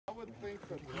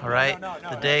All right,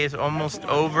 the day is almost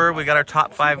over. We got our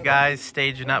top 5 guys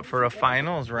staging up for a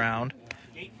finals round.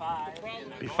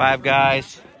 Be 5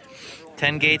 guys,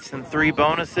 10 gates and 3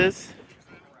 bonuses.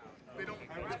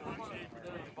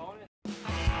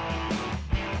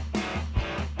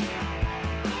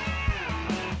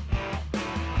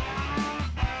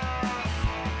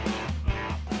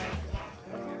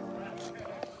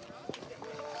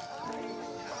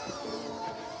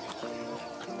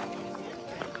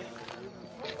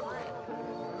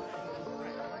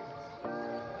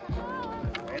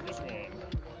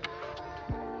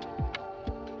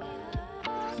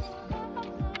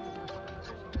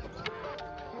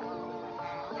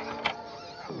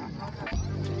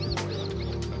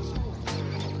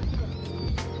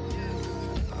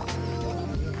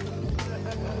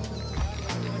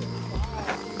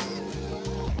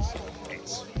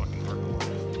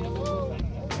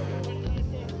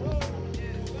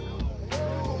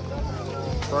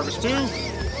 Progress 2.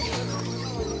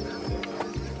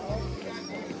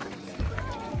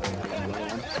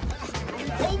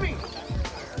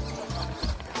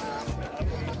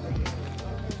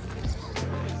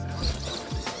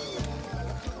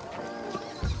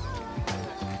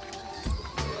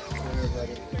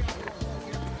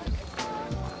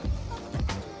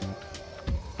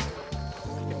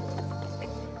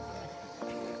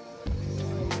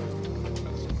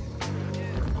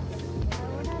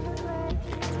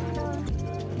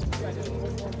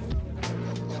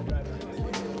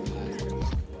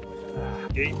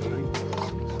 Gate.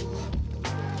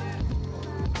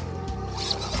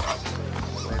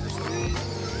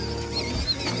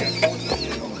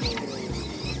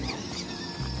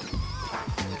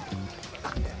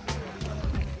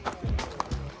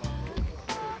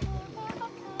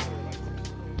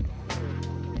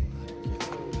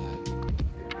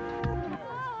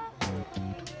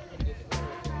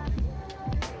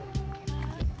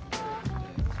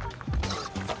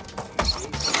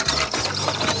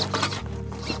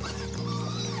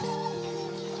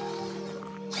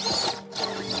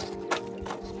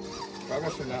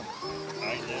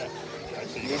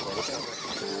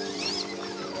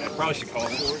 I probably should call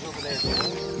him.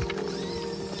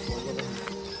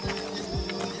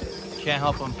 Can't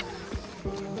help him.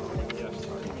 Yeah,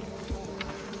 sorry.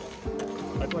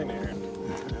 I blame Aaron.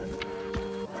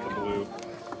 The blue.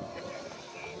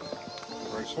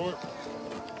 Race 4.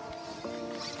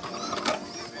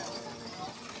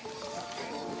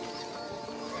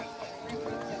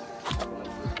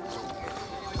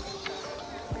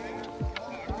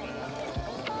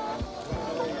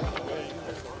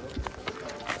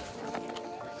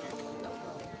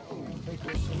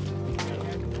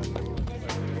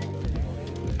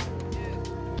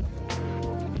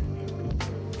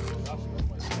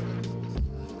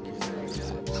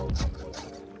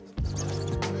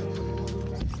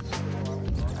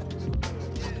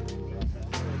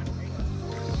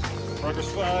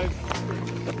 Progress 5.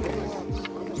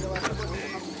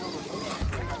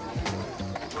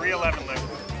 311 left.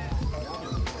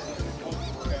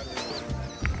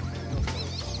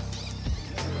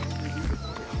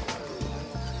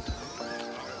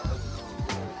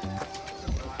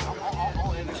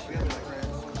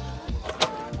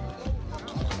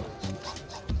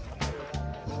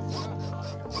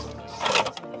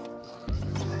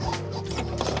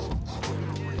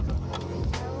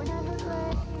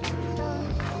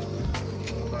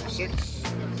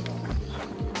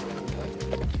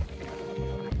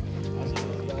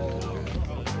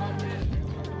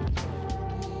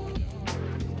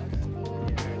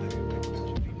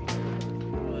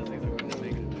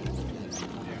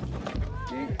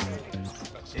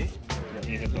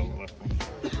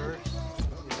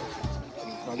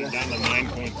 Down to 9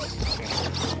 points.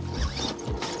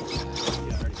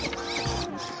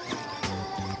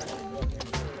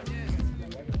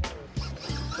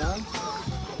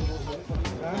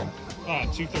 Ah,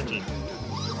 213.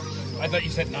 I thought you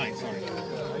said 9, sorry.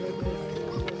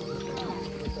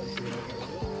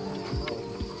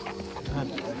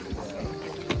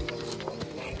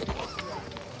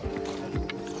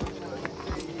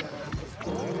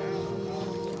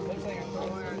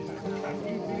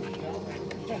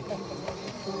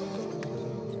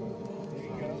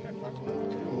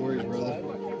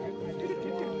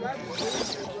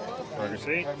 Progress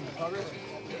 8.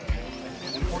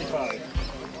 45.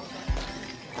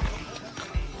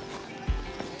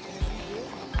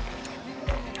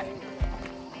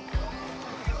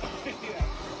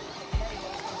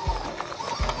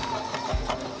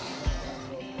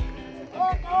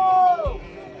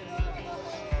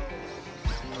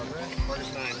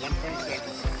 Progress 9. 126.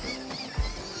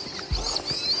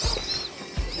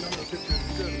 Break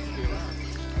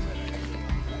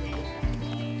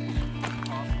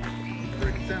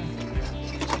it down.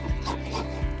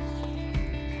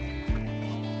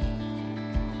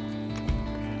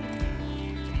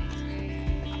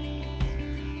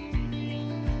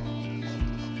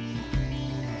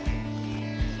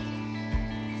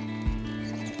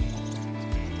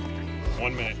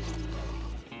 One minute.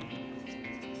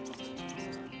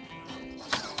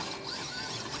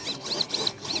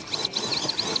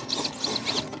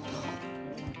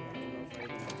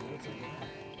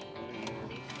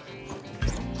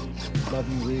 Love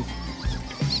you, Reed.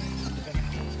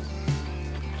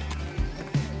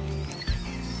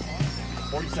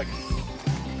 Seconds.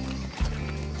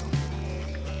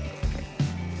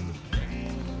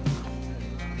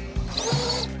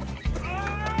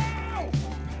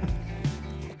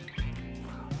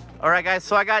 All right, guys,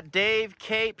 so I got Dave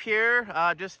Cape here.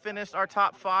 Just finished our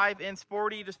top 5 in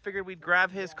Sporty. Just figured we'd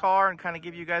grab his car and kind of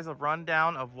give you guys a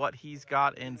rundown of what he's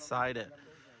got inside it.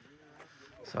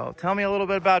 So tell me a little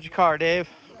bit about your car, Dave.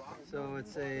 So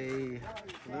it's a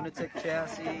Lunatic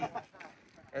chassis,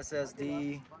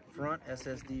 SSD front,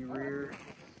 SSD rear,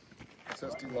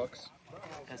 SSD Lux.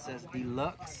 SSD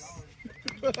Lux.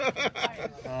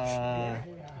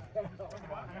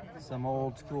 Some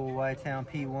old school Y-Town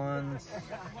P1s.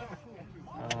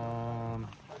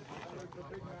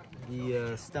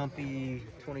 The Stumpy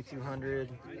 2200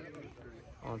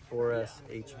 on 4S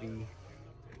HV.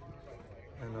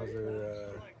 And those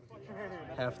are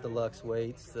half the Lux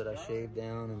weights that I shaved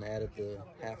down and added the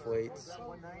half weights.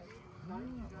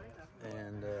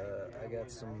 And I got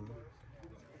some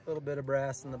little bit of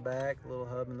brass in the back, a little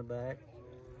hub in the back,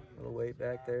 a little weight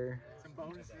back there.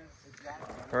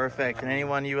 Perfect. And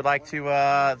anyone you would like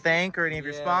to thank or any of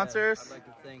your sponsors? I'd like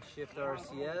to thank Shift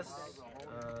RCS,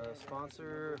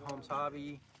 sponsor, Homes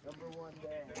Hobby.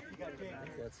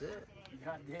 That's it.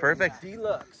 Perfect.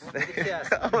 Deluxe.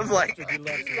 I was like, How could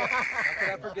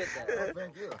I forget that?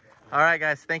 Thank you. all right,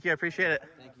 guys. Thank you. I appreciate it.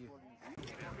 Thank you.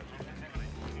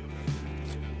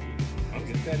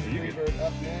 Ben Freebird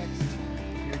up next.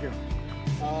 Here we go.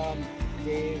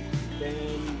 Dave,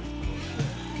 Ben,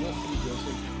 let's see,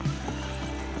 Joseph.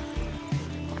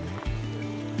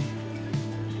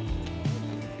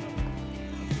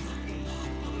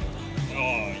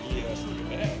 Oh, yes, look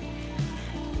at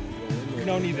that.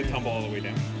 No need to tumble all the way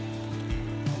down.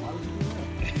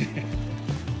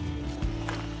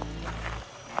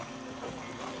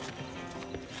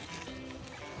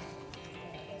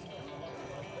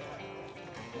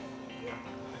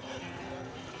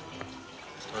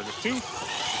 Or the 2.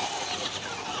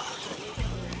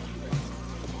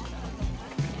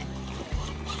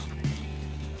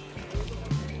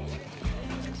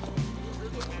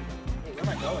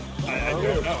 I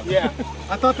don't know. Yeah,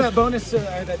 I thought that bonus,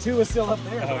 that 2 was still up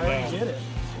there, but I already no. did it.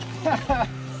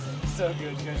 So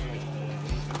good,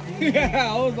 yeah,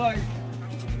 I was like,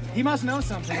 he must know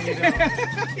something. You don't.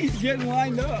 He's getting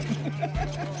lined up.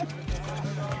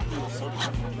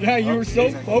 Yeah, you were so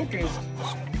focused.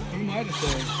 You might have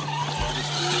said.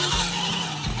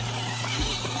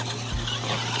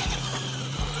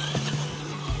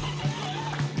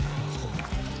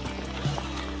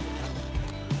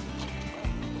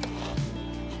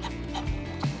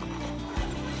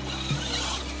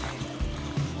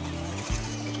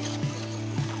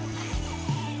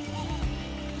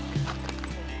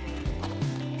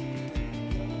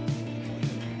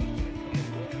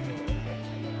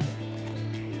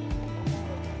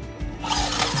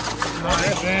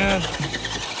 Nice, man.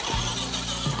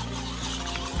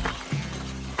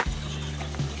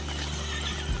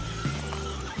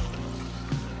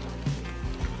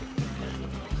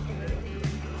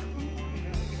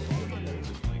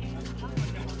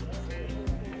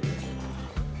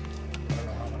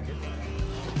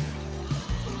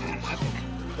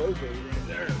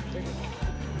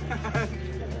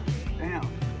 Damn.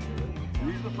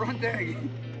 Use the front deck.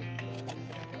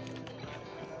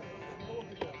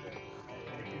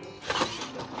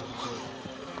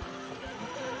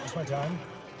 What's my time?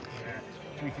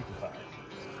 3:55.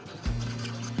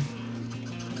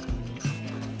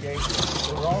 Okay,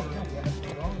 we're all good.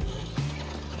 We're all good.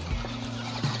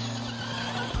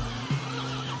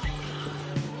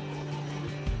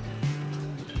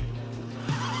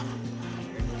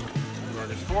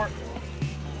 There's 4.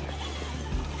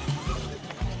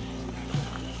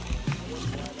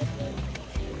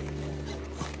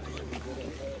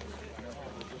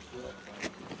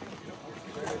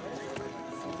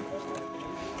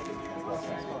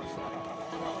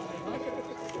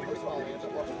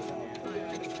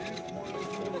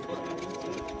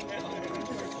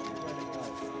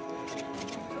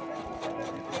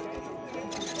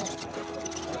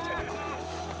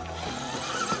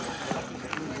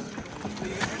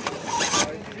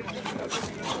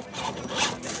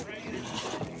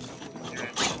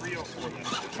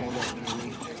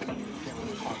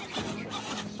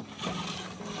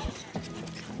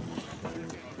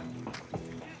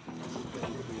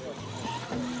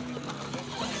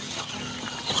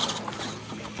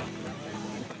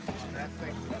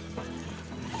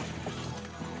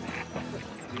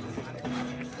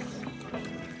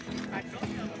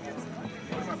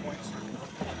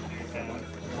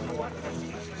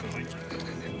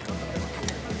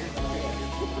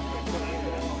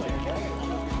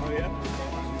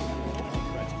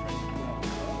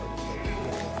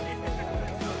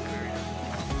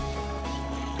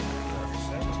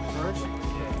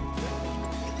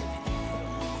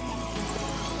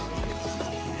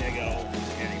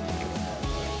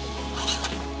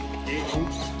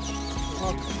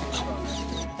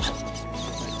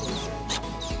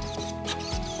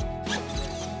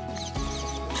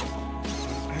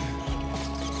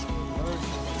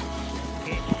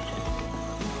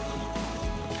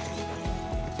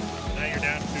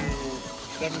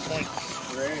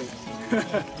 Great.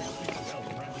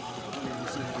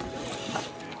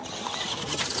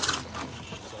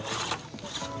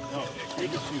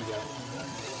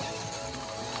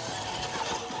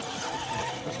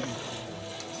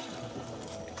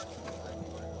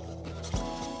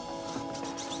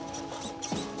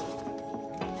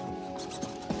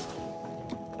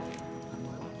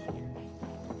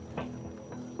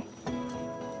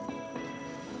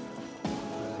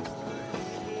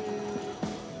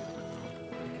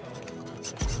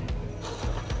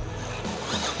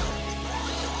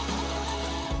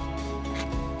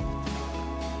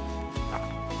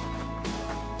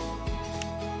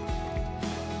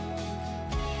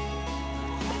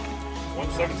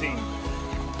 $117.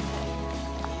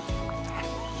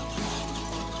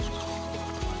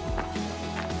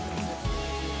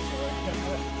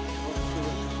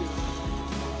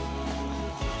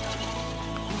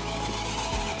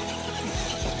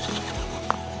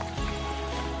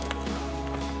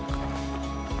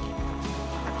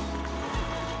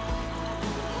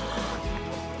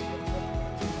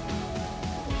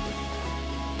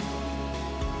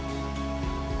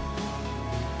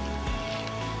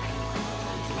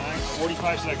 Nice.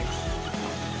 45 seconds.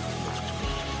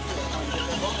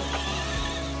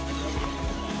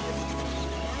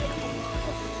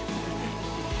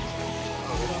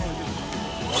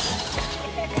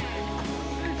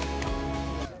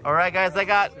 All right, guys, I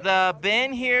got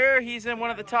Ben here. He's in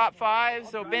one of the top 5.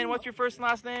 So, Ben, what's your first and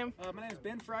last name? My name is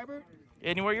Ben Freibert.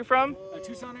 And where you're from?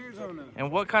 Tucson, Arizona.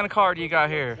 And what kind of car do you got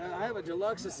here? I have a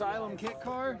deluxe Asylum kit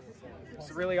car.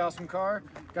 It's a really awesome car.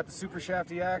 Got the super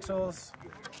shafty axles,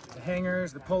 the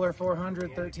hangers, the Polar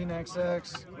 400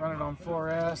 13XX, running on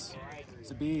 4S. It's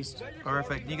a beast.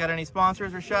 Perfect. You got any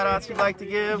sponsors or shout outs you'd like to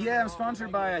give? Yeah, I'm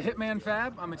sponsored by Hitman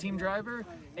Fab. I'm a team driver,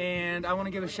 and I want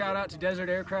to give a shout out to Desert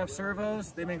Aircraft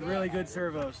Servos. They make really good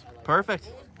servos.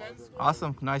 Perfect.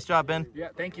 Awesome. Nice job, Ben. Yeah,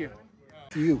 thank you.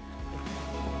 To you.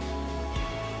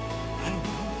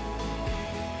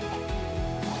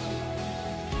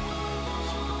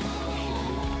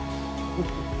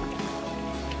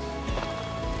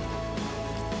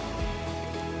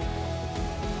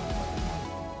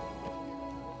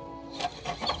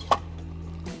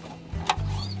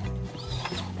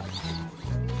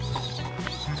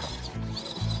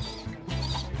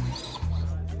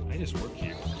 I just work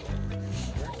here.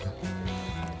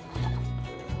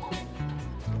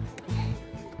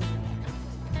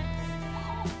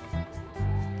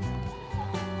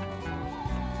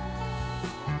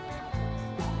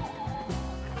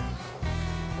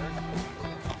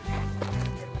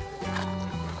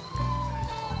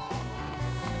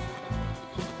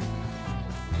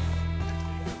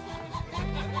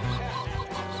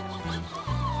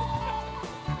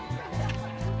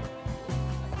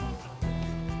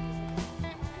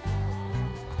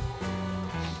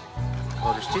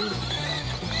 Orders 2.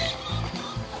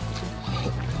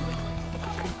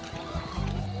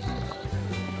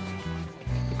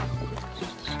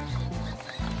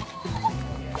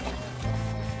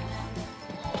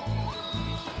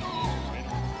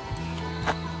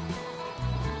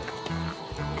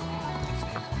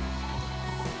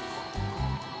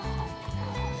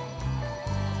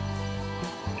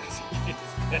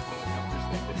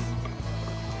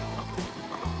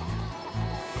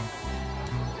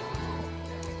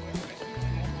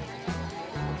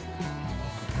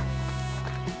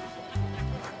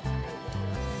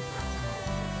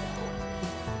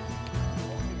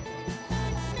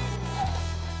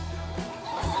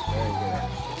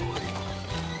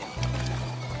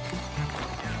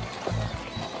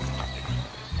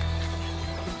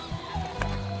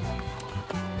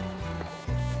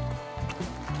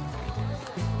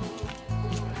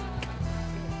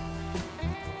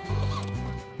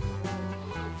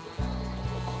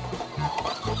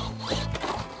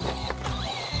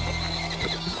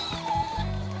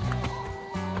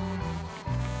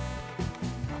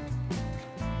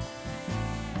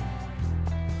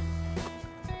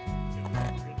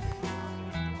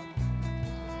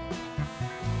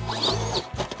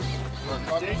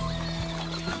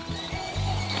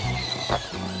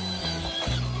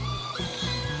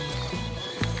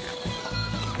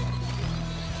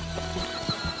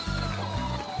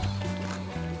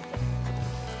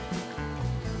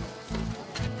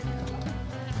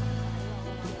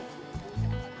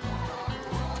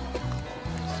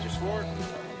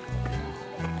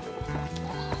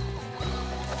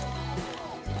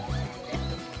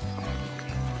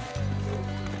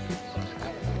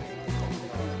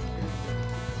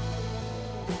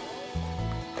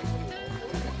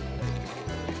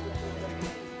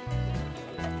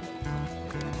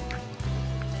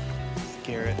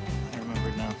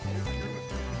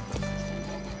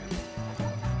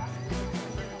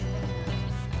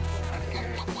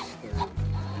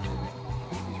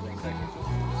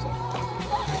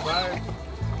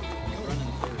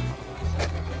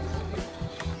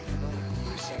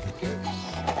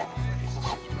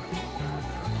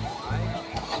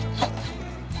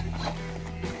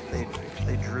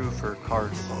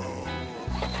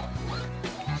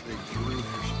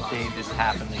 just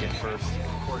happened to get first.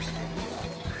 Of course.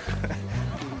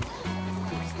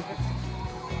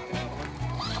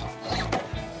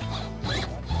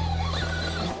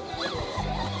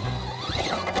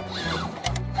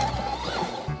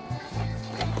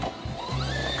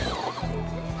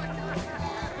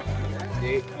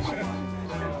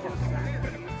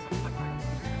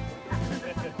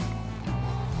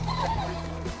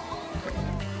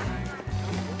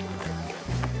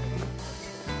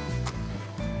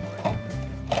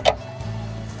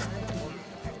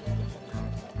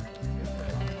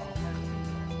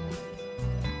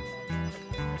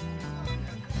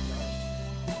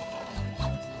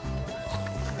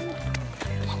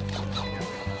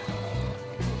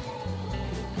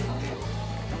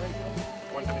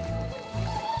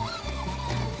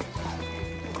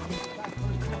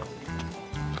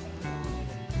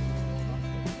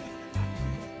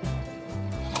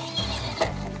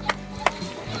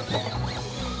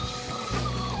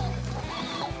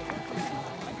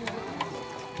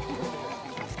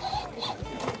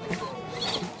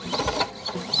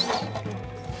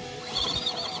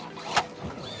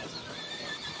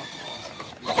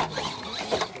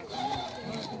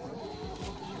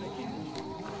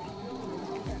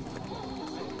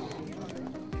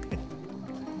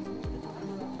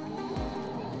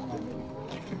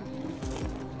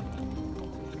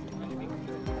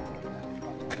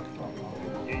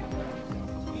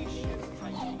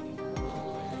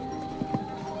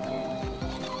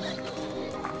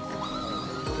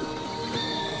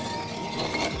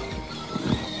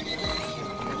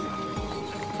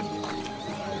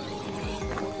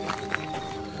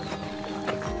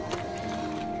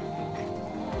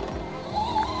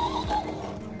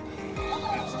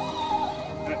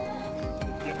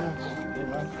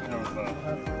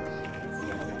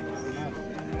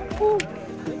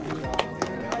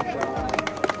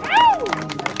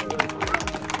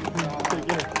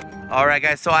 All right,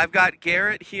 guys, so I've got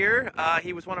Garrett here.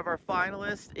 He was one of our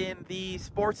finalists in the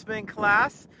Sportsman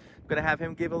class. I'm gonna have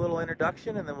him give a little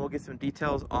introduction and then we'll get some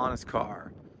details on his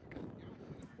car.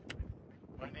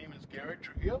 My name is Garrett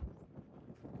Trujillo.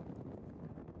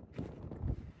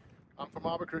 I'm from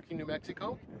Albuquerque, New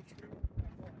Mexico.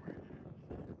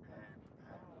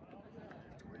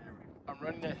 I'm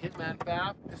running a Hitman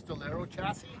Fab Pistolero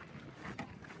chassis,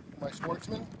 my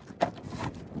Sportsman.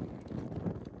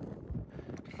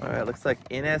 All right, looks like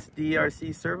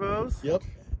NSDRC servos. Yep.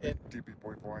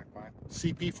 DP44.5.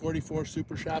 CP44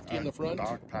 super shafty in the front,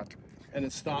 and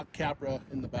it's stock Capra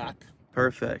in the back.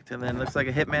 Perfect. And then looks like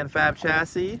a Hitman Fab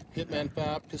chassis. Hitman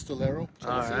Fab Pistolero.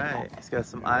 All right. He's got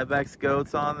some Ibex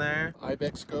goats on there.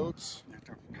 Ibex goats.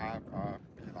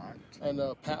 And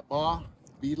Pat Baugh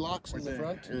bead locks in the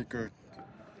front. Very good.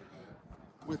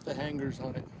 With the hangers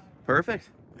on it. Perfect.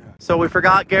 Yeah. So we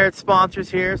forgot Garrett's sponsors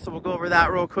here, so we'll go over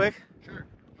that real quick. Sure.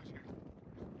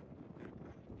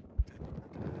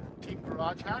 Team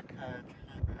Garage Hack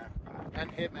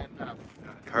and Hitman Fab.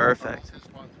 Perfect.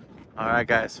 All right,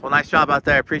 guys. Well, nice job out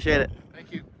there. Appreciate it.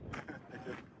 Thank you.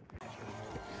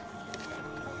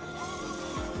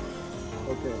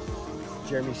 Okay.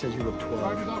 Jeremy says you look 12.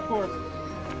 Charges on course.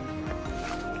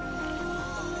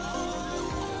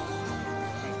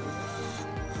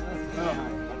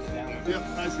 Yep,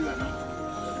 I see that now.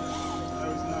 I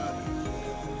was not.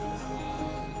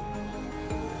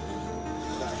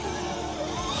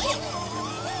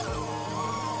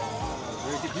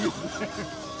 Very confused.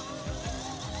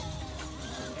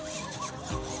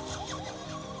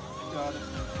 Got it.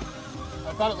 I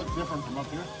thought it looked different from up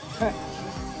here.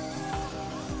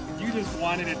 You just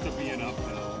wanted it to be an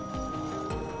uphill.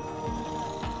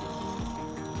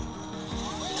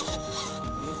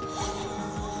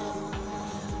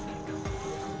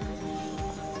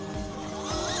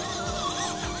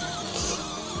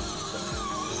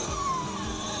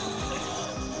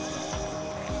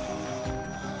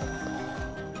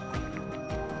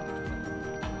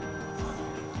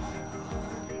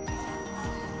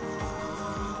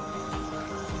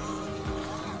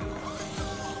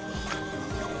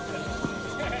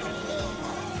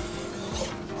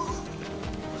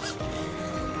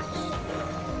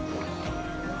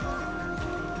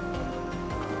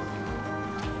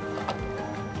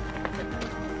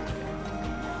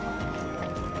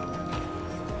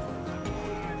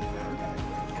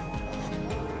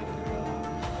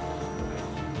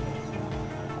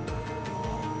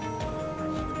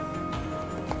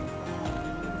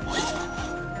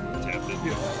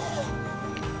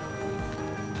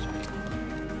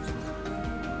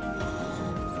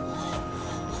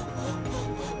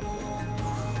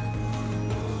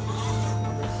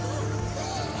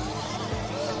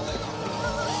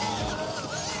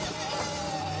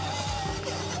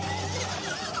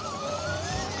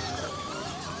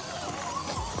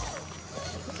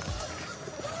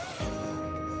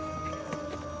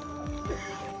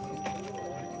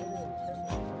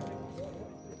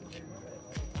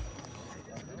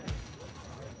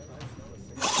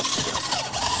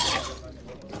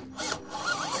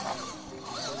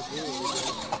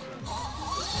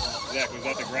 Zach, was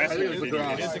that the grass? I think it was the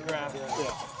grass. It is the grass. Yeah.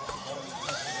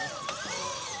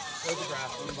 Where's the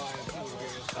grass? I'm buying it.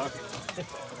 Okay.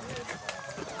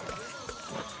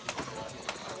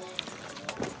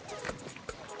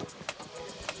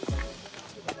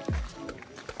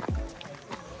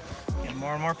 Get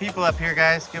more and more people up here,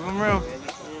 guys. Give them room. 330.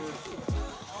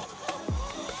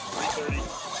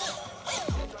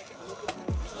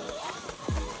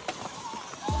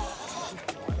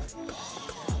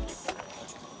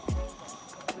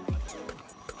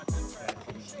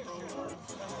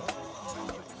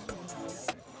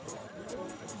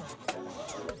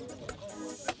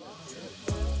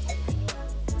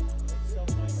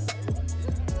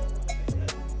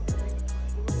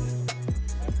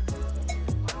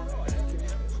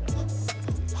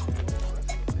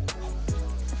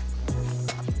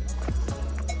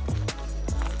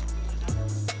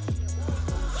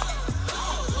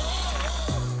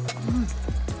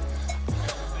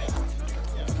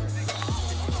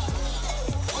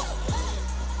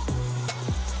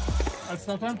 That's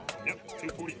stop time? Yep,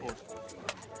 244.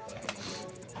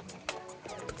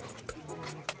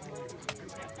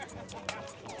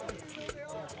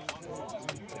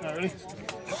 All right, ready?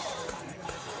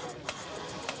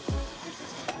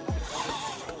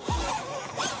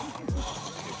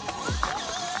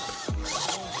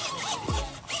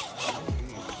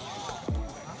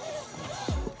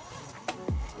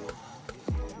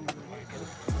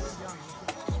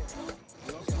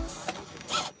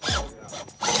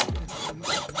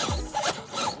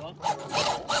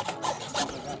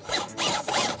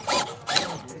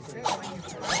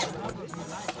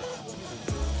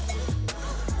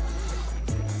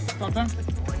 Stop time?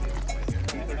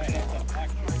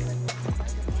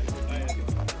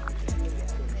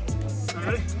 All right,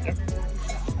 ready? Yep.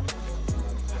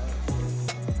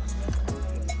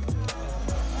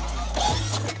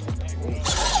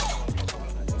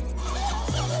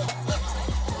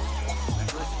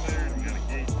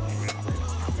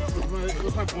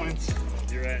 What's my points?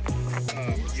 You're at, you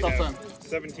Stop have time.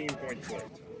 17 points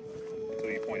left. So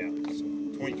you point out. So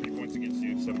 23 points against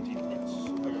you, 17 points.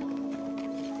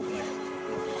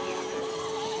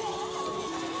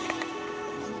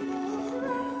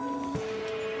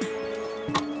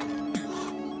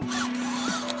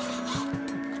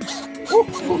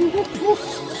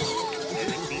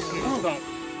 Stop.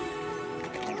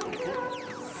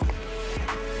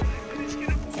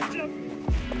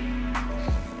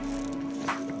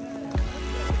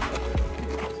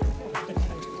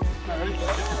 All right, ready?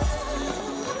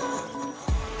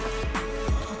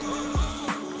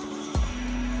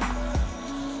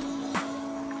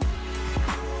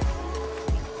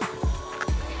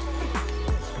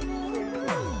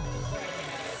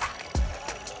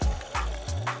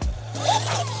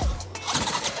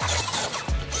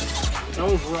 That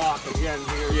was rock again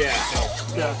here. Yeah, no.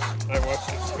 Yeah. I watched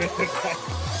it spin.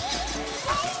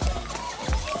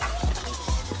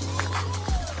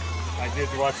 I did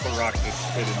watch the rock just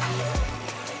spit into that.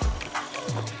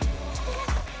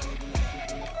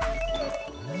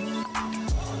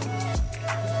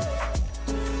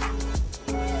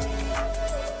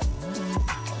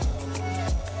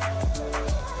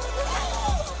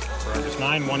 We're on just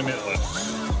 9, 1 minute left.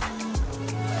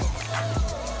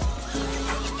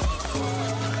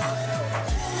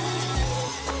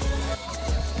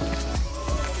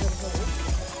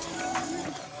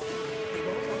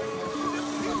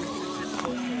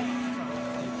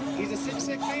 He's a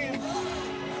sick man.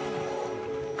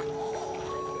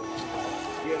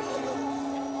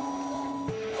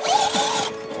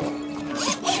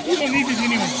 You don't need these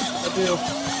anyway. I do.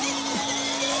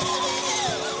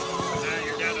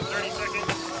 You're down to 30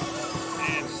 seconds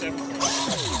and 7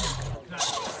 points.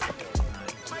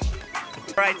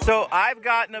 All right, so I've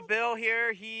gotten a Bill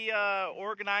here. He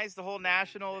organized the whole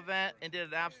national event and did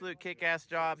an absolute kick-ass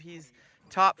job. He's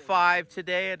top 5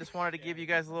 today. I just wanted to give you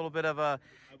guys a little bit of a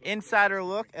insider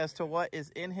look as to what is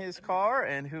in his car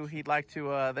and who he'd like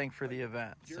to thank for the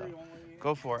event. So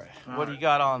go for it. What do you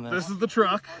got on this? This is the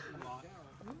truck.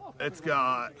 It's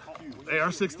got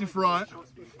AR-60 front,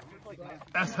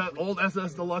 old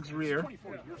SS Deluxe rear,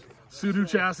 Cedar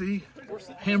chassis,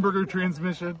 hamburger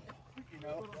transmission,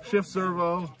 shift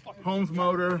servo, Holmes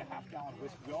motor.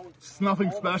 It's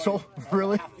nothing special,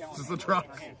 really. It's just a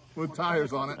truck with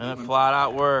tires on it. And it flat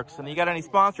out works. And you got any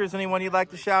sponsors? Anyone you'd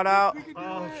like to shout out?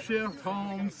 Shift,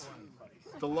 Holmes,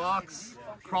 Deluxe,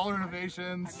 Crawler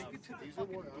Innovations.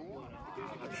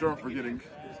 I'm sure I'm forgetting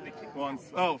ones.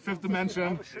 Oh, Fifth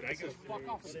Dimension.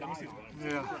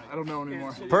 Yeah, I don't know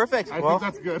anymore. Perfect. I Well,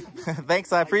 think that's good.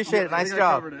 thanks. I appreciate it. I Nice think I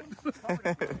job. covered it.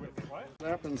 What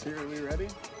happens here? Are we ready?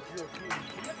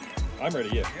 I'm ready,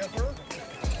 yeah.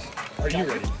 Are you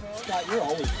ready? Scott, you're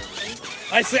always ready.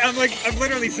 I say, I'm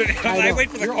literally sitting, I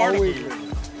wait for the car to move.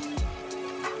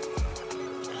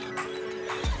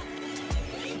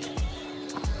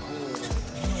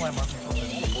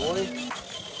 Ready.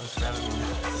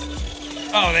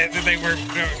 Oh, they were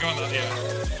going on, yeah.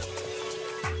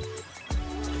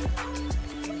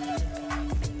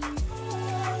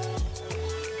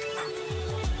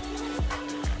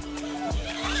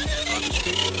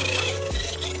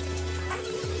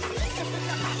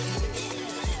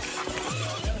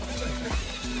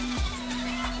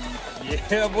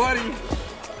 Yeah, buddy.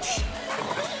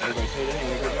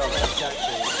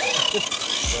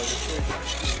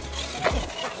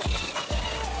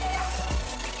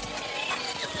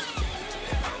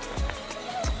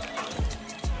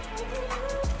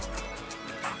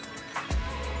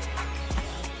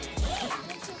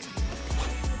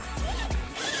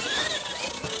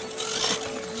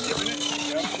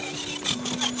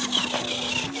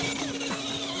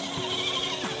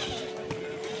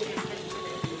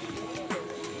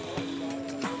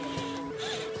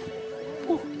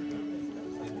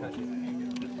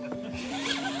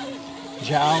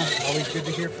 Jow, always good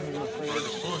to hear from you.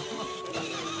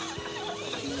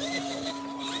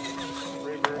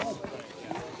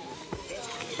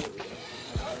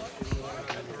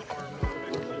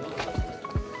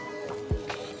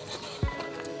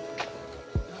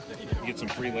 Get some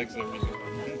free legs there.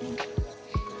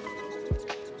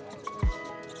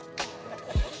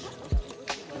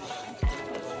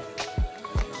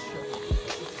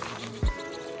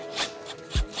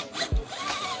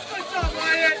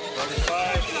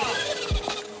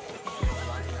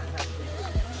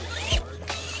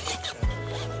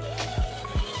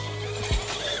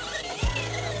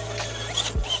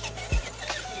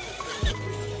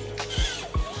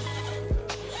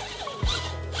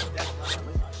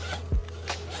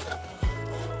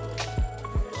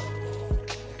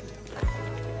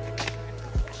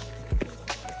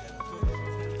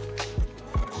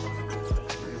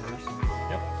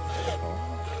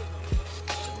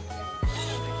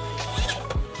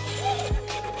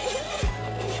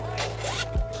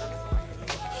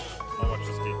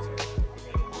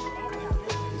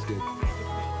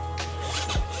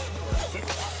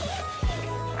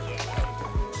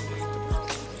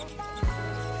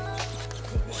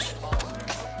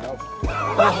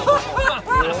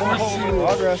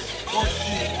 Progress.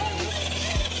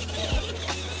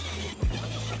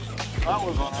 That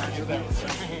was on our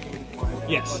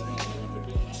Yes.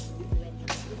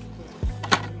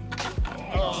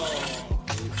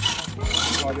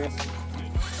 Progress.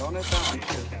 Don't it down.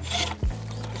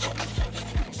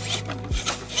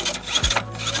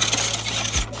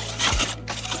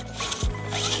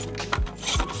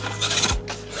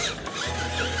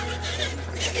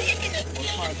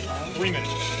 3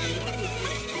 minutes.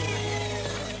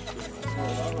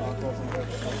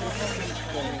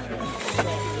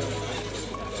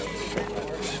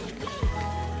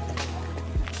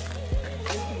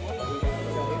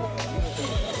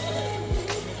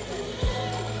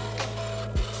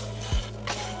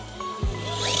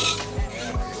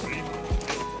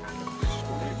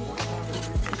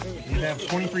 You have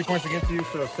 23 points against you,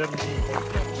 so 17 points.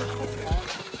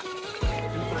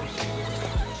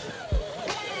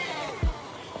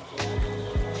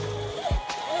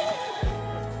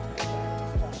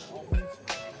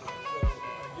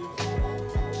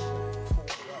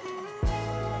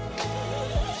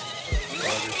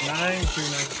 Nine,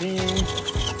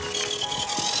 219.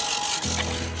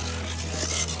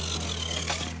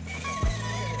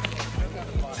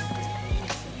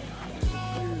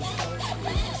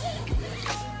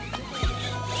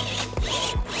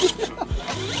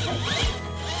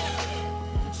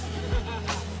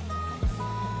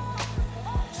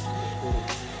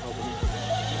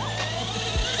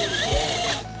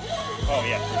 Oh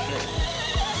yeah, for sure.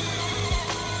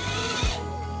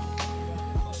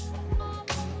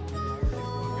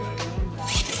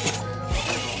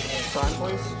 Time,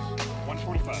 please.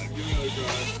 145.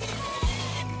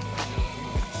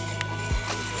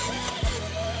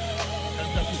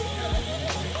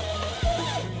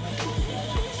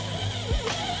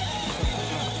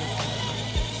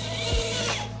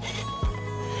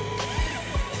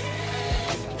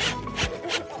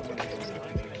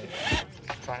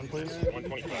 Time, please.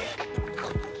 125.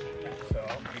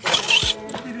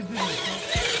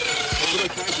 That's what I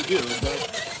tried to do, but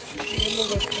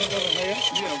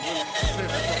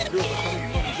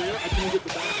I couldn't get the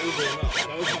back over enough.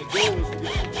 That was my goal, was to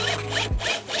get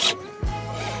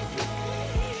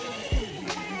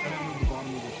the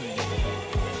bottom of the thing.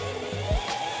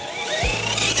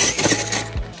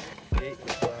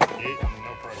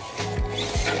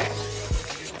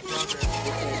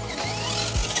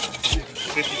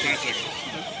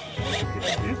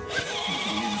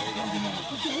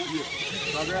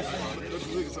 Progress.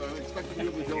 So I expect to be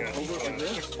able to go over like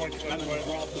this. 6 points and then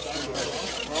drop the back.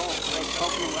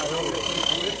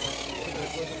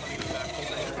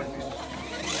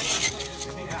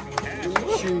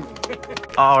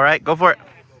 All right, go for it.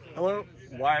 Hello,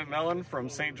 Wyatt Mellon from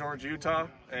St. George, Utah,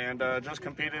 and just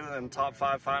competed in top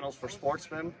 5 finals for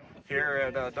Sportsman here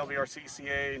at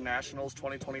WRCCA Nationals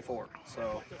 2024.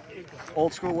 So,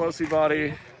 old school Losi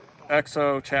body,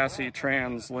 exo, chassis,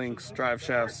 trans, links, drive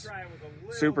shafts,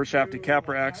 super shafty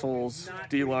capper axles,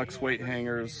 deluxe weight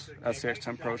hangers,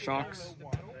 SCX10 Pro shocks,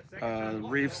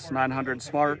 Reefs 900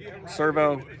 Smart,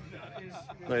 servo.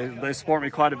 They support me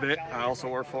quite a bit. I also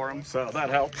work for them, so that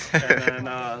helps. And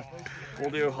then we'll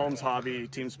do Holmes Hobby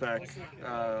Team Spec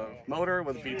motor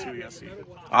with V2 ESC.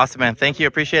 Awesome, man. Thank you.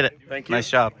 Appreciate it. Thank you. Nice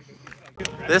job.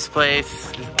 This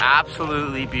place is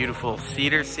absolutely beautiful.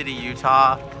 Cedar City,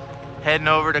 Utah. Heading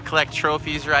over to collect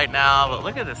trophies right now, but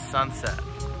look at the sunset.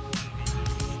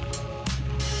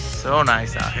 So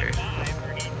nice out here.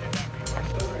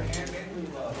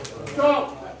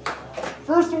 So,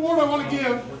 first award I want to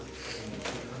give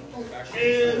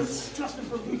is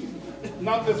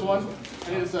not this one. I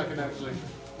need a second, actually.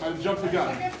 I jumped the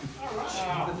gun.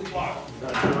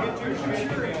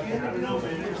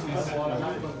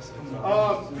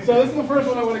 So this is the first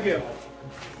one I want to give.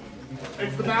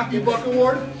 It's the Matthew Buck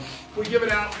Award. We give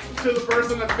it out to the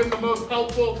person that's been the most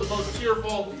helpful, the most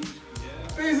cheerful.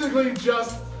 Basically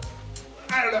just,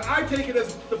 I don't know, I take it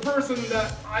as the person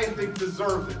that I think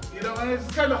deserves it. You know, and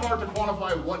it's kind of hard to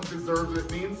quantify what deserves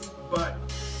it means, but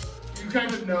you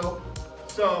kind of know.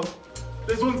 So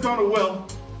this one's going to Will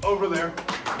over there.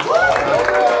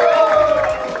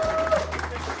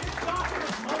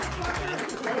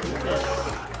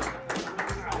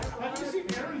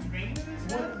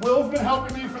 Will's been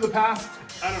helping me for the past,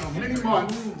 I don't know, many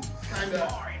months, kind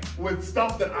of with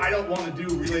stuff that I don't want to do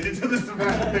related to this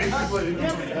event, basically.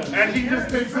 And he just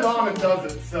takes it on and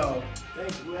does it. So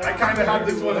I kind of had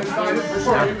this one excited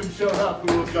before I even showed up.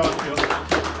 Who was Godfield?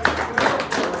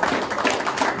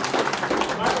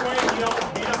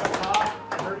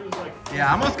 Yeah,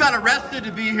 I almost got arrested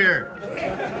to be here.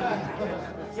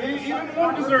 See, even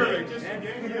more deserving.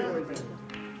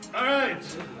 All right.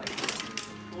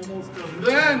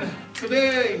 Then,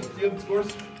 today, do you have the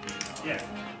scores? Yeah.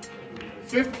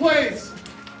 5th place,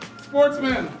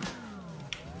 Sportsman,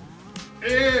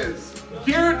 is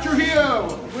Garrett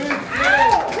Trujillo with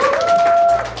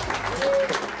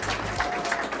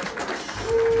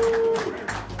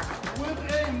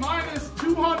a minus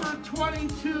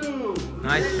 222.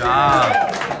 Nice job.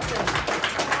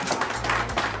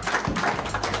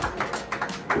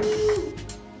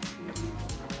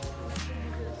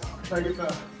 Can I get the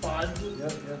 5?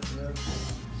 Yep.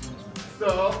 So,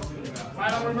 I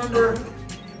don't remember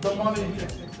the money,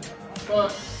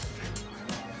 but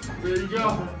there you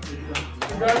go.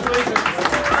 Congratulations.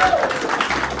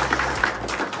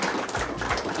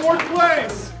 4th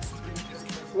place,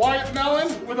 Wyatt Mellon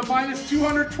with a minus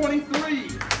 223.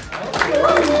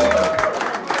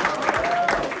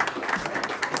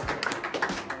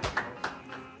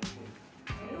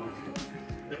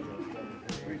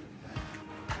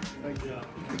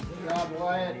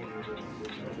 Wyatt.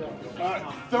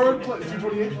 3rd place,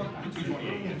 228?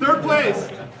 3rd place,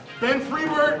 Ben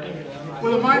Freebert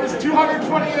with a minus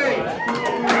 228.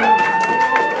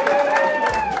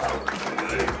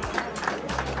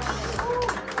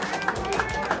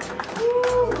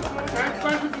 That's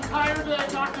Spencer's entire day. I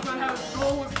talked about how his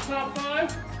goal was top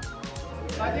 5.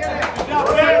 I did it.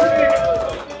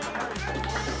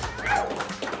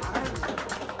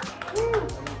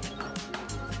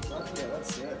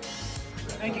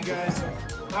 Thank you, guys.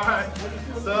 All right,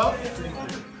 so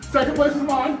 2nd place is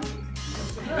mine.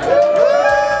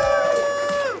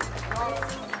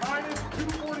 Minus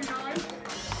 249.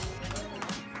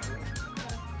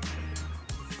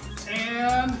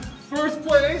 And 1st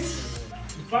place.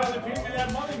 You finally paid me that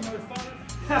money, motherfucker.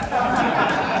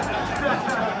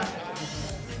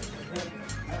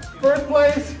 1st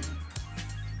place,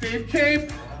 Dave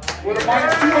Cape with a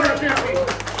minus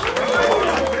 250.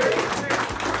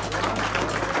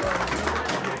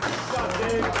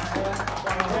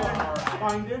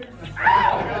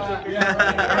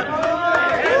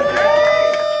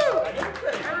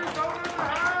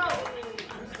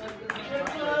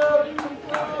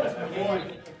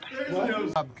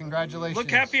 Congratulations. Look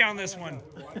happy on this one.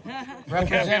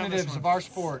 Representatives of our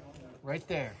sport, right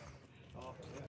there.